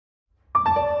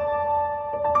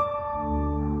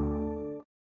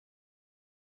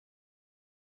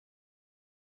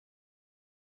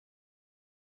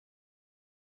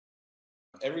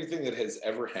everything that has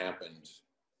ever happened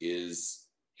is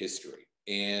history.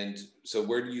 And so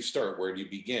where do you start? Where do you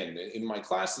begin? In my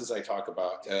classes, I talk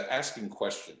about asking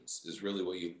questions is really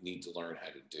what you need to learn how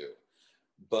to do.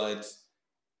 But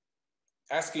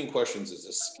asking questions is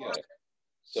a skill.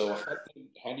 So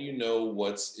how do you know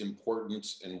what's important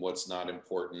and what's not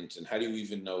important? And how do you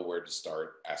even know where to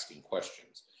start asking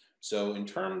questions? So in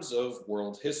terms of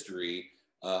world history,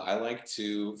 I like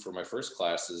to, for my first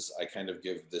classes, I kind of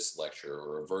give this lecture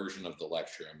or a version of the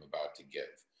lecture I'm about to give,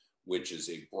 which is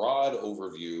a broad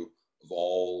overview of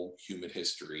all human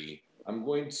history. I'm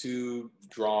going to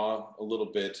draw a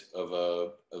little bit of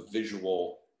a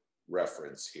visual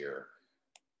reference here.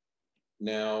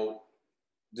 Now,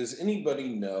 does anybody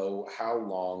know how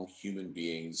long human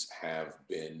beings have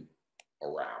been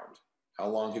around? How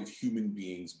long have human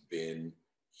beings been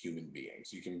human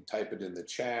beings? You can type it in the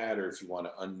chat, or if you want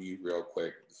to unmute real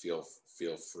quick, feel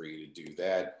free to do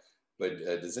that. But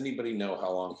does anybody know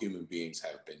how long human beings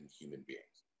have been human beings?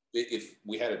 If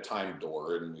we had a time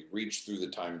door and we reached through the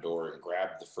time door and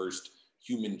grabbed the first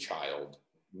human child,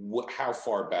 how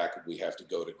far back would we have to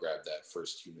go to grab that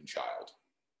first human child?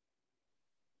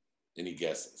 Any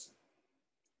guesses?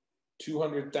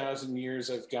 200,000 years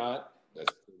I've got.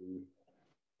 That's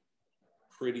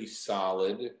pretty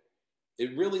solid.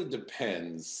 It really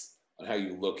depends on how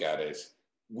you look at it.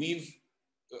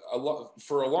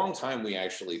 For a long time, we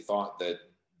actually thought that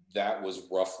that was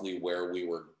roughly where we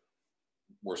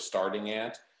were starting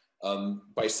at.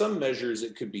 By some measures,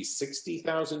 it could be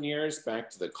 60,000 years back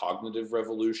to the cognitive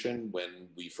revolution, when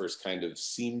we first kind of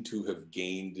seem to have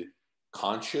gained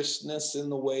consciousness in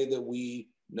the way that we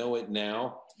know it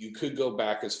now. You could go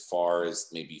back as far as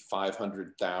maybe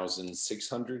 500,000,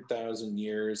 600,000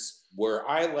 years. Where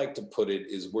I like to put it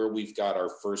is where we've got our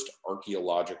first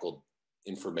archaeological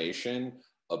information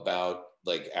about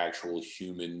like actual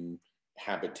human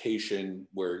habitation,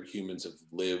 where humans have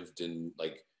lived, and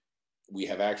like we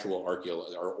have actual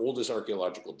our oldest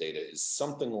archaeological data is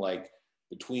something like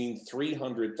between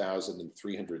 300,000 and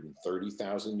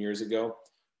 330,000 years ago.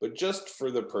 But just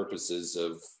for the purposes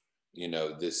of, you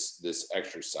know, this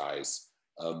exercise,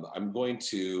 I'm going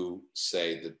to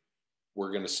say that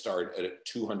we're going to start at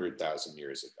 200,000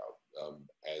 years ago,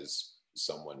 as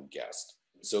someone guessed.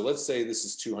 So let's say this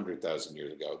is 200,000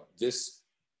 years ago. This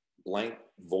blank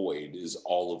void is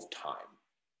all of time,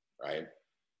 right?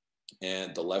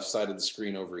 And the left side of the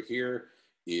screen over here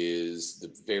is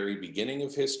the very beginning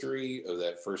of history of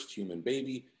that first human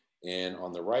baby. And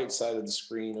on the right side of the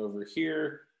screen over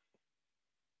here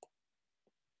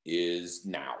is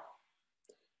now.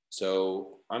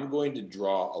 So I'm going to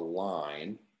draw a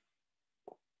line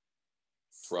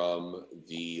from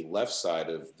the left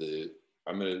side of the,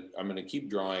 I'm gonna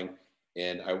keep drawing,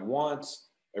 and I want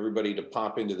everybody to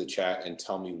pop into the chat and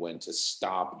tell me when to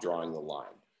stop drawing the line.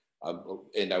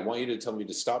 And I want you to tell me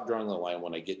to stop drawing the line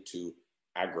when I get to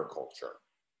agriculture.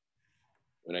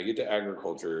 When I get to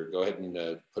agriculture, go ahead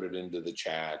and put it into the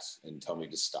chat and tell me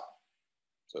to stop.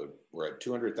 So we're at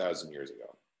 200,000 years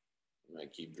ago. And I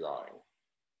keep drawing.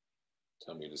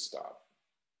 Tell me to stop.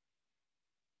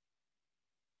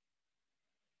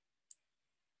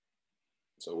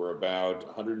 So we're about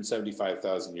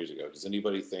 175,000 years ago. Does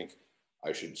anybody think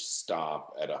I should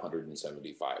stop at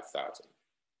 175,000?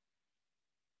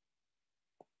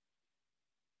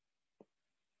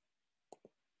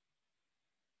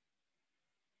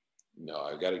 No,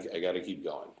 I gotta keep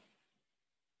going.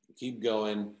 Keep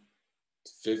going.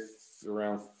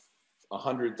 Around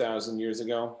 100,000 years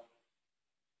ago.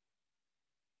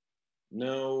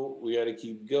 No, we gotta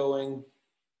keep going.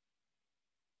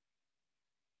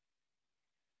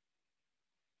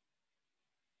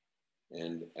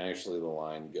 And actually the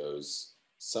line goes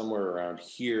somewhere around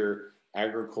here.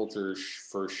 Agriculture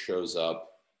first shows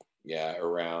up, yeah,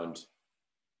 around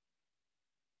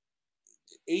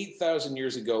 8,000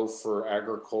 years ago for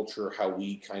agriculture, how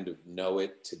we kind of know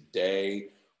it today.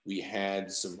 We had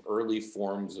some early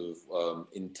forms of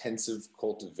intensive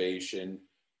cultivation.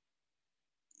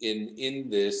 In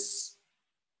this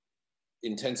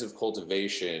intensive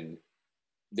cultivation,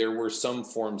 there were some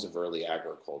forms of early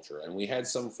agriculture, and we had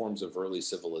some forms of early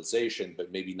civilization,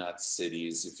 but maybe not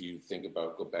cities. If you think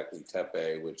about Göbekli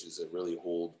Tepe, which is a really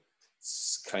old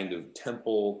kind of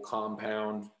temple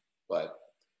compound, but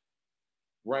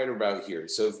right about here.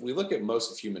 So if we look at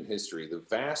most of human history, the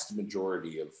vast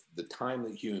majority of the time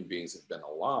that human beings have been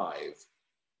alive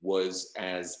was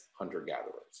as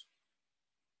hunter-gatherers.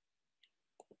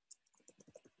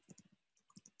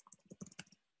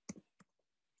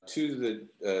 To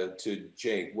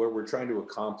Jake, what we're trying to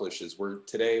accomplish is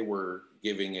today we're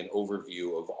giving an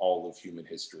overview of all of human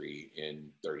history in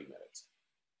 30 minutes.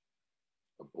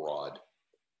 broad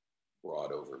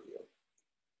overview.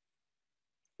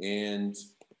 And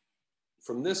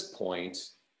from this point,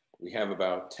 we have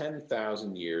about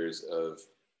 10,000 years of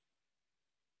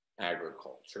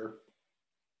agriculture,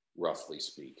 roughly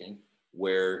speaking,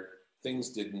 where things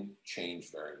didn't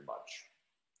change very much.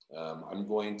 I'm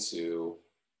going to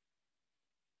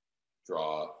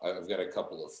draw, I've got a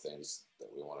couple of things that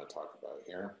we want to talk about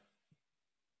here.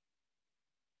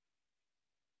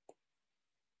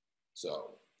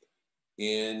 So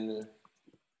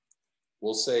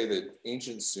we'll say that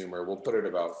ancient Sumer, we'll put it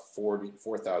about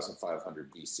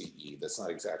 4,500 BCE. That's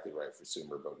not exactly right for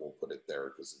Sumer, but we'll put it there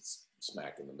because it's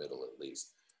smack in the middle at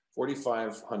least.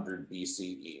 4,500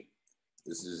 BCE.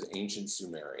 This is ancient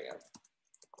Sumeria.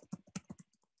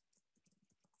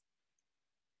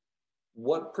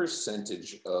 What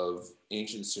percentage of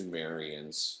ancient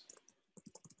Sumerians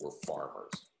were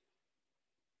farmers?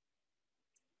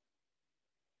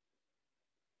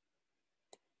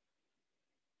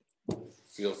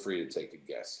 Feel free to take a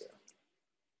guess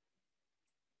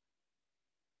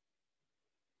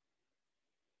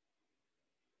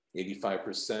here.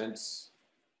 85%,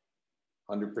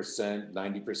 100%,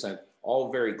 90%,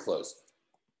 all very close.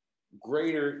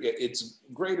 It's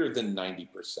greater than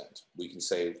 90%. We can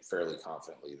say fairly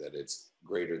confidently that it's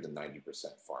greater than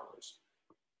 90% farmers.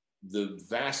 The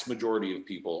vast majority of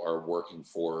people are working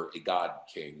for a god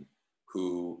king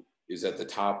who is at the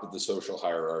top of the social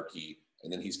hierarchy.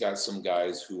 And then he's got some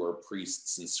guys who are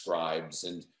priests and scribes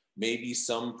and maybe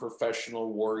some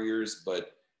professional warriors,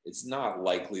 but it's not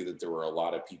likely that there were a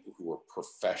lot of people who were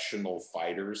professional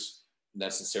fighters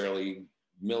necessarily.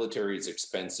 Military is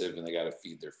expensive and they got to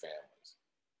feed their families.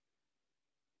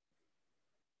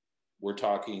 We're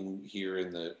talking here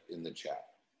in the chat.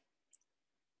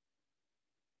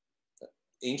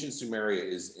 Ancient Sumeria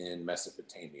is in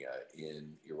Mesopotamia,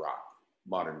 in Iraq,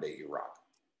 modern day Iraq.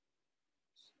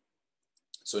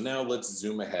 So now let's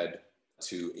zoom ahead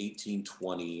to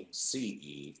 1820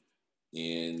 CE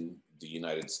in the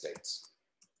United States.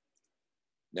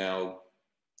 Now,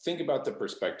 think about the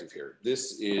perspective here.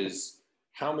 This is,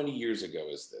 how many years ago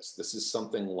is this? This is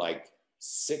something like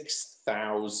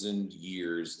 6,000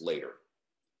 years later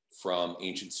from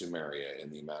ancient Sumeria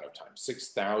in the amount of time,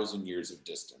 6,000 years of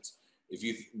distance. If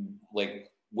you,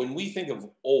 like, when we think of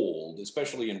old,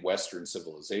 especially in Western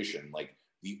civilization, like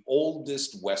the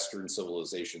oldest Western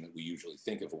civilization that we usually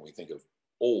think of when we think of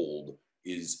old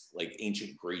is like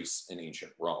ancient Greece and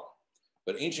ancient Rome.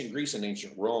 But ancient Greece and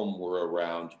ancient Rome were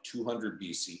around 200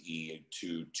 BCE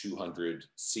to 200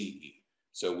 CE.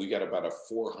 So we got about a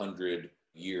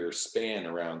 400-year span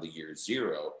around the year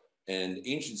zero. And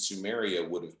ancient Sumeria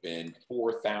would have been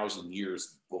 4,000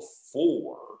 years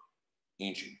before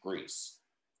ancient Greece.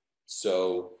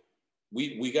 So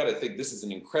we got to think this is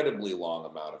an incredibly long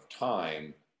amount of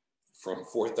time from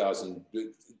 4,000.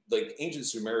 Like ancient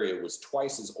Sumeria was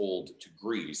twice as old to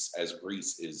Greece as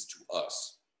Greece is to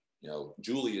us. You know,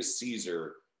 Julius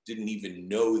Caesar didn't even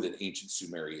know that ancient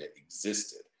Sumeria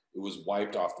existed. It was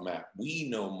wiped off the map. We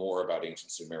know more about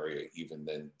ancient Sumeria even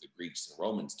than the Greeks and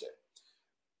Romans did.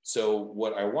 So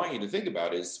what I want you to think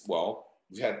about is, well,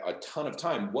 we've had a ton of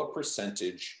time. What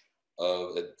percentage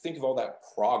of, think of all that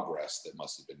progress that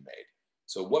must have been made.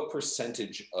 So what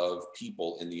percentage of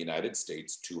people in the United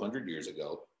States 200 years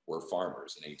ago were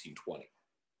farmers in 1820?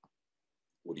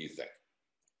 What do you think?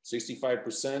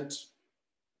 65%?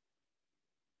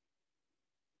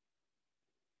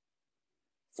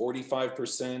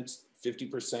 45%?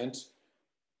 50%?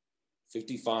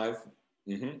 55?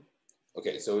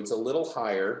 Okay, so it's a little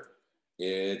higher.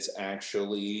 It's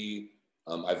actually,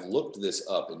 I've looked this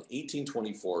up. In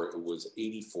 1824, it was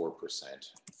 84%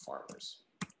 farmers.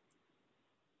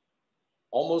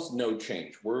 Almost no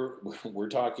change. We're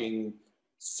talking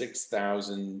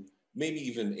 6,000, maybe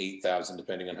even 8,000,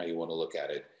 depending on how you want to look at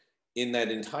it. In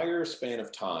that entire span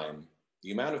of time,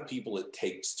 the amount of people it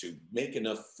takes to make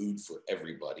enough food for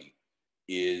everybody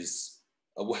is,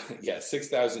 yeah,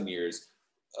 6,000 years.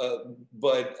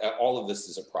 But all of this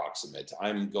is approximate.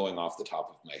 I'm going off the top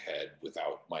of my head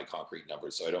without my concrete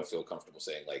numbers, so I don't feel comfortable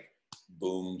saying like,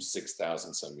 boom,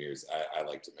 6,000 some years. I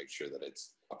like to make sure that it's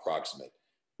approximate.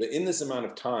 But in this amount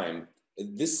of time,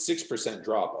 this 6%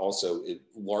 drop also, it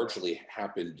largely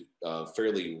happened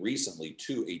fairly recently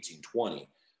to 1820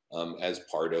 as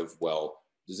part of, well,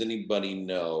 does anybody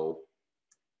know?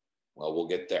 Well, we'll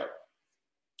get there.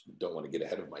 Don't want to get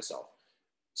ahead of myself.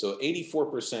 So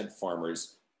 84%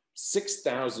 farmers,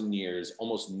 6,000 years,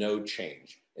 almost no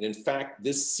change. And in fact,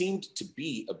 this seemed to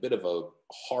be a bit of a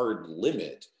hard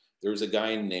limit. There was a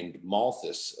guy named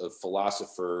Malthus, a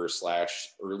philosopher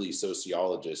 / early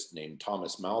sociologist named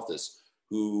Thomas Malthus,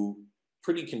 who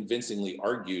pretty convincingly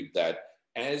argued that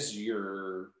as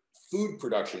your food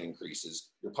production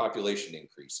increases, your population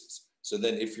increases. So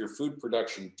then if your food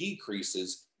production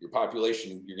decreases, your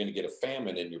population, you're going to get a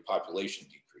famine and your population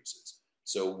decreases.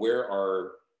 So where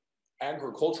our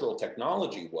agricultural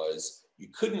technology was, you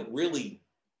couldn't really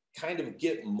kind of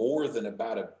get more than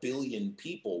about 1 billion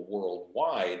people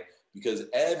worldwide because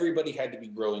everybody had to be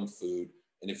growing food.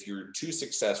 And if you're too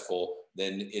successful,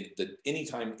 then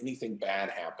anytime anything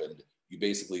bad happened, you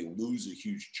basically lose a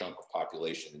huge chunk of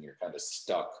population and you're kind of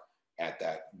stuck at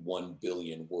that 1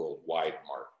 billion worldwide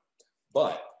mark.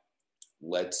 But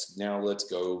let's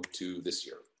go to this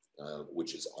year,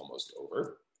 which is almost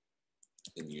over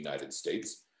in the United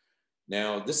States.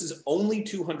 Now, this is only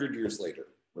 200 years later.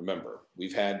 Remember,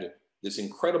 we've had this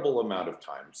incredible amount of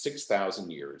time, 6,000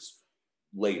 years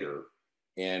later,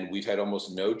 and we've had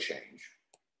almost no change.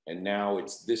 And now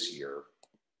it's this year.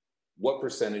 What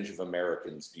percentage of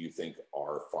Americans do you think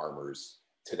are farmers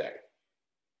today?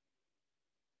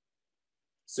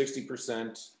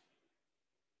 60%,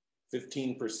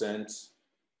 15%,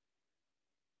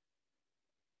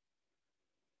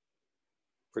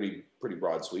 pretty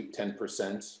broad sweep,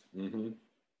 10%,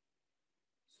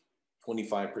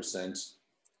 25%.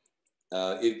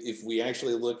 If we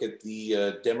actually look at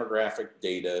the demographic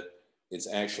data,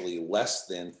 it's actually less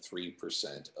than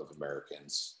 3% of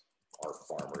Americans are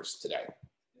farmers today.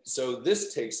 So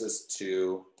this takes us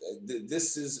to,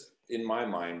 this is, in my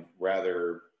mind,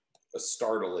 rather a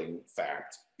startling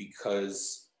fact,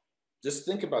 because just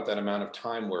think about that amount of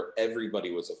time where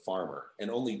everybody was a farmer, and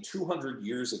only 200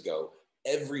 years ago,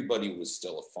 everybody was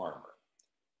still a farmer.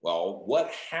 Well,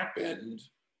 what happened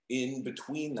in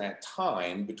between that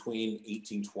time, between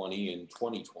 1820 and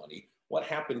 2020, what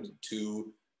happened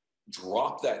to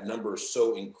drop that number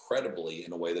so incredibly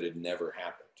in a way that had never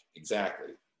happened?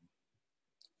 Exactly.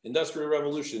 Industrial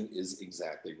Revolution is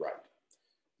exactly right.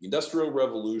 The Industrial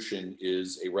Revolution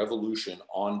is a revolution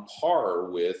on par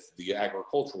with the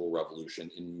agricultural revolution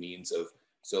in means of,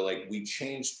 so like we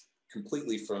changed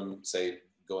completely from, say,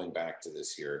 going back to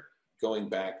this here, going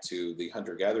back to the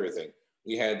hunter-gatherer thing,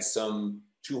 we had some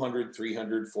 200,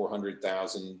 300,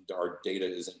 400,000, our data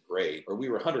isn't great, or we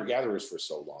were hunter-gatherers for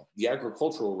so long. The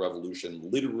agricultural revolution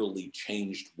literally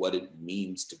changed what it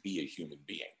means to be a human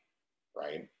being,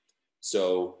 right?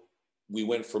 So we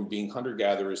went from being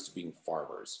hunter-gatherers to being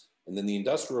farmers. And then the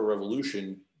Industrial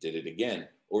Revolution did it again.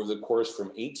 Over the course from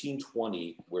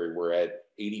 1820, where we're at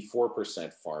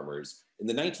 84% farmers, in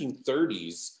the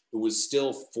 1930s, it was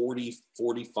still 40,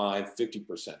 45,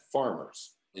 50%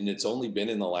 farmers. And it's only been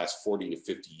in the last 40 to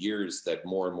 50 years that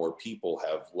more and more people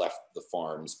have left the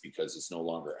farms because it's no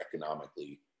longer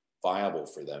economically viable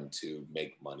for them to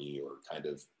make money or kind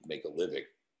of make a living.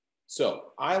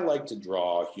 So I like to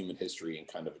draw human history in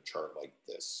kind of a chart like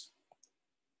this.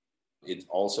 It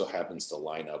also happens to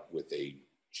line up with a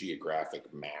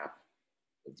geographic map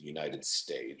of the United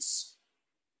States,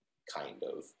 kind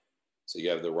of. So you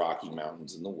have the Rocky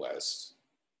Mountains in the west,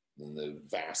 and the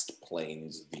vast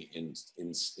plains of the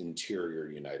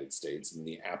interior United States, and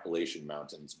the Appalachian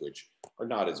Mountains, which are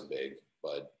not as big,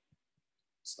 but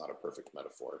it's not a perfect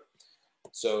metaphor.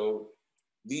 So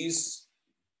these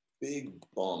big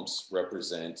bumps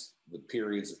represent the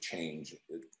periods of change.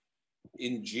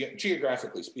 In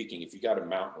geographically speaking, if you got a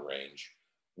mountain range,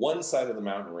 one side of the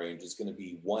mountain range is going to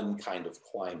be one kind of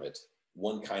climate,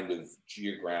 one kind of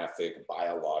geographic,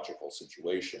 biological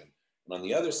situation. And on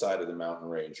the other side of the mountain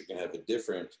range, you're going to have a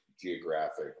different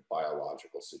geographic,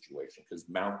 biological situation because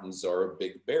mountains are a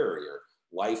big barrier.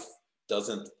 Life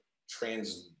doesn't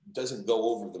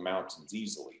go over the mountains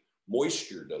easily.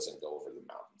 Moisture doesn't go over the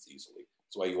mountains easily.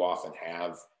 That's why you often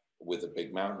have, with a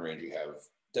big mountain range, you have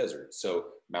desert. So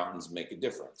mountains make a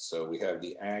difference. So we have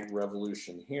the ag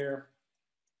revolution here,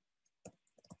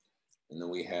 and then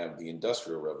we have the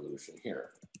industrial revolution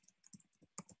here.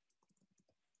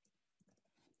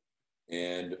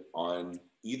 And on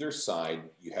either side,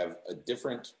 you have a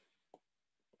different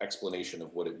explanation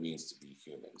of what it means to be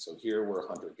human. So here we're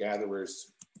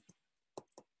hunter-gatherers.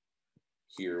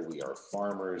 Here we are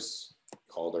farmers,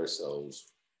 called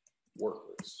ourselves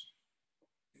workers.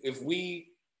 If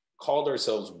we called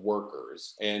ourselves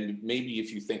workers, and maybe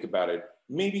if you think about it,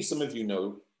 maybe some of you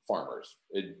know farmers.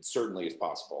 It certainly is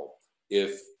possible.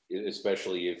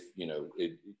 Especially if, you know,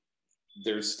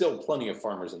 there's still plenty of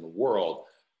farmers in the world,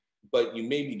 but you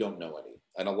maybe don't know any.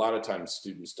 And a lot of times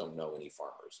students don't know any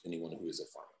farmers, anyone who is a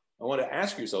farmer. I want to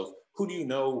ask yourself, who do you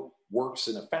know works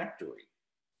in a factory?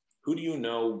 Who do you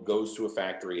know goes to a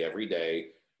factory every day,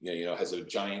 you know, has a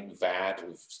giant vat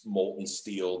of molten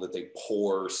steel that they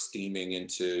pour steaming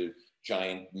into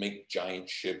make giant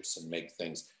ships and make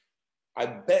things? I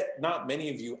bet not many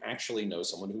of you actually know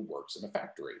someone who works in a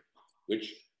factory,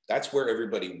 which that's where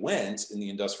everybody went in the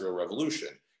Industrial Revolution.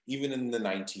 Even in the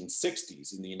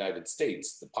 1960s in the United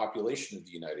States, the population of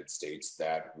the United States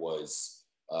that was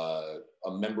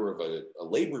a member of a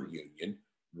labor union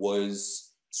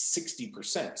was 60%.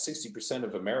 60%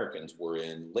 of Americans were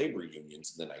in labor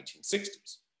unions in the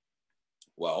 1960s.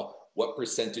 Well, what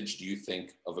percentage do you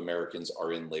think of Americans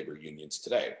are in labor unions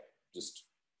today? Just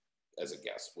as a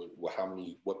guess,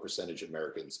 what percentage of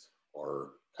Americans are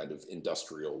kind of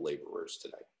industrial laborers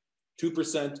today?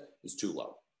 2% is too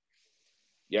low.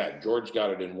 Yeah, George got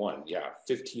it in one. Yeah,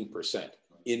 15%.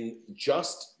 In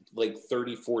just like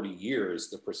 30, 40 years,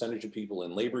 the percentage of people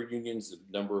in labor unions, the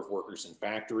number of workers in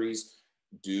factories,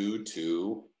 due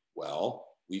to,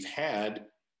 well, we've had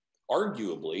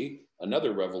arguably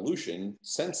another revolution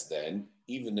since then,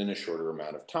 even in a shorter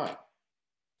amount of time.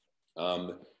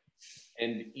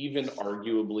 And even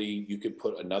arguably, you could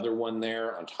put another one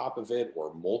there on top of it,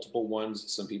 or multiple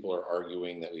ones. Some people are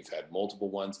arguing that we've had multiple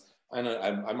ones.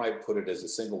 I might put it as a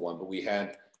single one, but we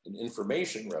had an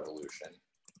information revolution.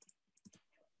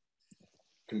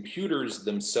 Computers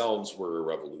themselves were a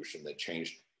revolution that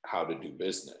changed how to do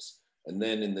business. And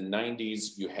then in the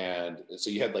 90s, you had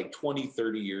like 20,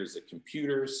 30 years of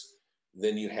computers.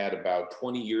 Then you had about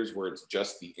 20 years where it's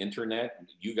just the internet.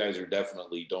 You guys are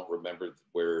definitely don't remember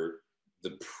where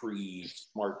the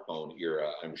pre-smartphone era,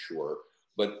 I'm sure,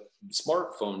 but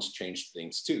smartphones changed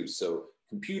things too. So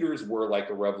computers were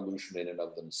like a revolution in and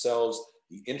of themselves.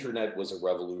 The internet was a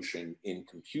revolution in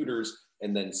computers,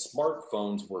 and then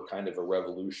smartphones were kind of a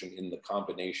revolution in the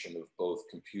combination of both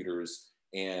computers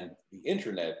and the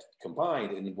internet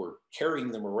combined, and we're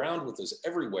carrying them around with us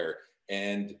everywhere.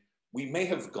 And we may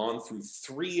have gone through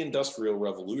 3 industrial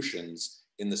revolutions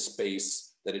in the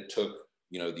space that it took,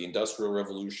 the Industrial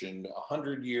Revolution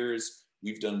 100 years.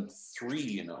 We've done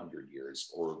 3 in 100 years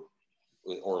or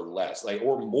less,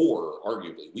 or more,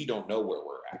 arguably. We don't know where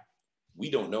we're at. We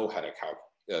don't know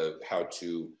how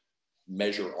to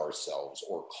measure ourselves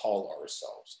or call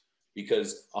ourselves,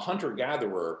 because a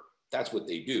hunter-gatherer, that's what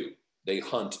they do. They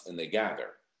hunt and they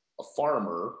gather. A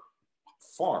farmer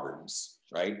farms,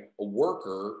 right? A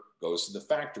worker goes to the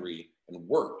factory and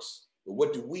works. But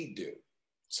what do we do?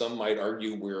 Some might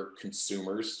argue we're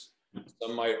consumers.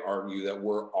 Some might argue that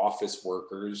we're office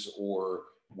workers or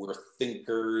we're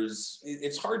thinkers.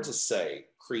 It's hard to say,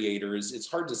 creators. It's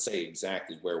hard to say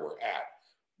exactly where we're at.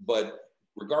 But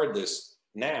regardless,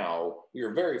 now we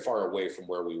are very far away from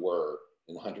where we were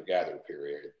in the hunter-gatherer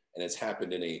period. And it's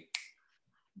happened in the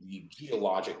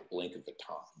geologic blink of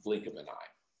an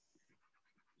eye.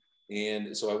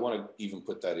 And so I want to even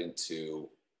put that into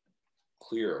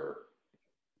clearer,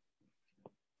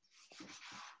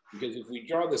 because if we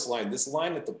draw this line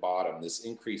at the bottom, this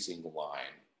increasing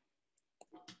line,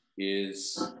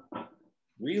 is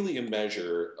really a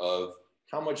measure of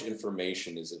how much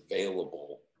information is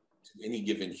available to any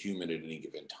given human at any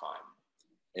given time.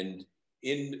 And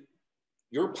in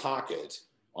your pocket,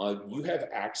 you have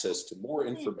access to more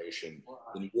information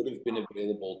than would have been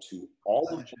available to all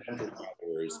of the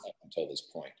hunter-gatherers up until this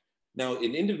point. Now,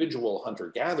 an individual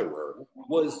hunter-gatherer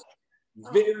was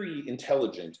very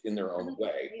intelligent in their own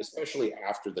way, especially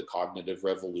after the cognitive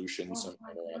revolution,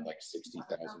 somewhere around like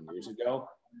 60,000 years ago.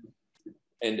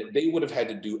 And they would have had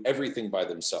to do everything by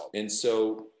themselves. And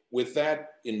so with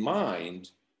that in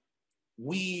mind,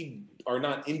 we are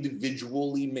not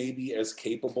individually maybe as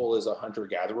capable as a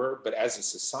hunter-gatherer, but as a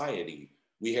society,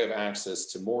 we have access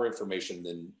to more information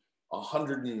than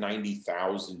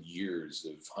 190,000 years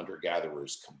of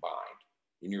hunter-gatherers combined.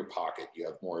 In your pocket, you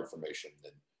have more information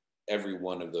than every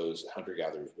one of those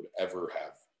hunter-gatherers would ever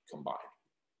have combined.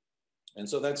 And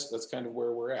so that's kind of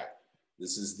where we're at.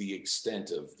 This is the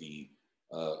extent of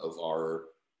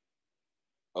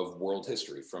of world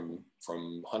history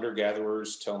from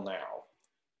hunter-gatherers till now.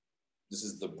 This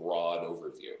is the broad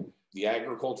overview. The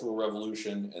agricultural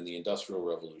revolution and the industrial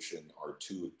revolution are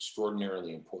 2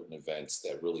 extraordinarily important events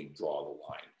that really draw the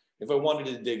line. If I wanted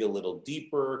to dig a little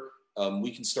deeper,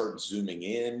 we can start zooming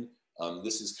in.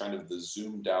 This is kind of the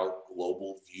zoomed out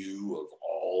global view of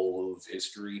all of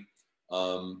history.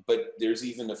 But there's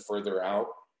even a further out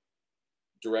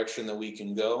direction that we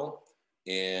can go.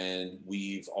 And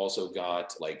we've also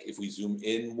got, like, if we zoom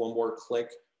in one more click,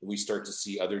 we start to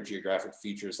see other geographic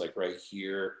features, like right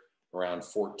here around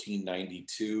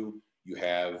 1492, you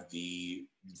have the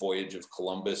voyage of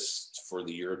Columbus for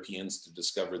the Europeans to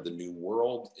discover the New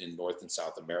World in North and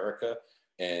South America.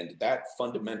 And that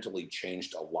fundamentally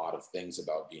changed a lot of things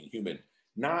about being human.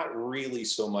 Not really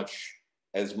so much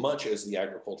as the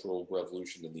agricultural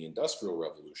revolution and the industrial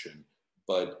revolution,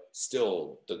 but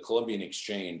still the Columbian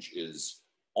Exchange is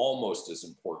almost as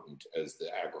important as the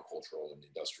agricultural and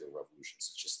industrial revolutions.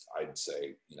 It's just, I'd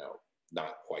say,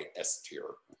 not quite S tier.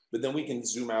 But then we can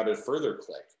zoom out a further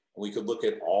click, and we could look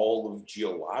at all of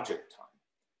geologic time.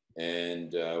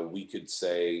 And we could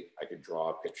say, I could draw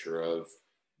a picture of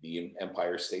the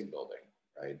Empire State Building,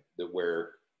 right? Where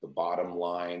the bottom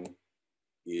line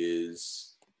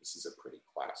is, this is a pretty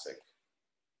classic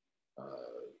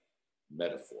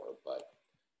metaphor, but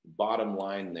the bottom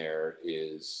line there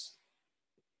is,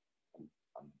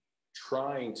 I'm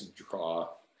trying to draw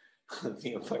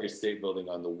the Empire State Building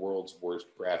on the world's worst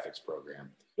graphics program.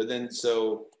 But then,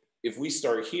 so if we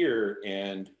start here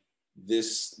and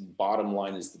this bottom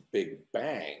line is the Big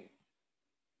Bang,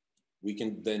 we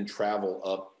can then travel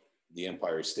up the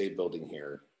Empire State Building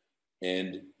here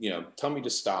and, tell me to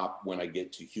stop when I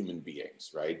get to human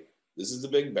beings, right? This is the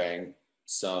Big Bang,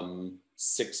 some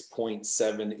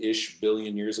 6.7-ish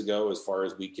billion years ago, as far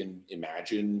as we can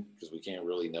imagine, because we can't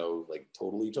really know like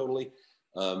totally.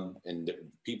 And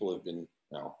people have been,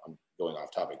 I'm going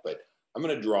off topic, but I'm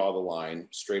going to draw the line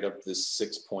straight up this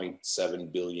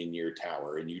 6.7 billion year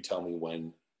tower, and you tell me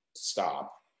when to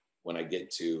stop when I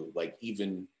get to like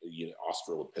even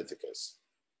Australopithecus.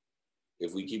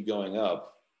 If we keep going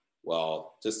up,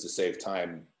 well, just to save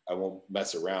time, I won't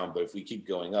mess around, but if we keep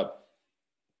going up,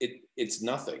 it's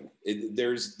nothing.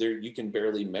 You can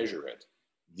barely measure it.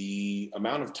 The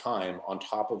amount of time on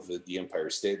top of the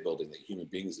Empire State Building that human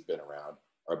beings have been around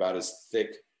are about as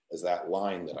thick as that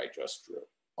line that I just drew.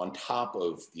 On top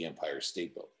of the Empire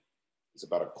State Building, it's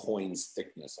about a coin's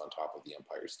thickness on top of the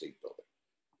Empire State Building.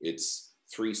 It's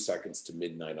 3 seconds to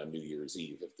midnight on New Year's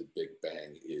Eve if the Big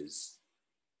Bang is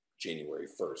January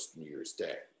 1st, New Year's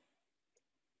Day.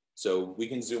 So we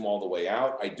can zoom all the way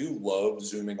out. I do love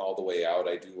zooming all the way out.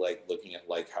 I do like looking at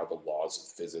like how the laws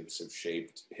of physics have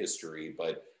shaped history,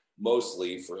 but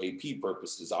mostly for AP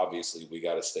purposes, obviously we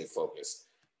got to stay focused.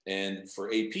 And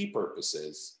for AP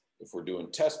purposes, if we're doing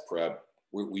test prep,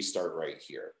 we start right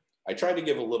here. I try to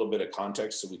give a little bit of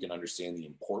context so we can understand the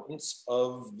importance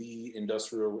of the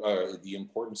the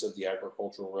importance of the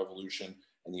agricultural revolution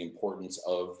and the importance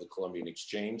of the Columbian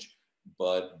Exchange.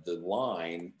 But the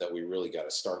line that we really got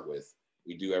to start with,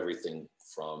 we do everything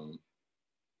from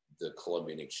the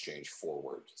Columbian Exchange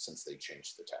forward since they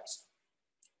changed the test.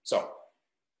 So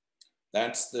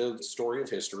that's the story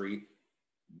of history,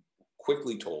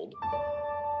 quickly told.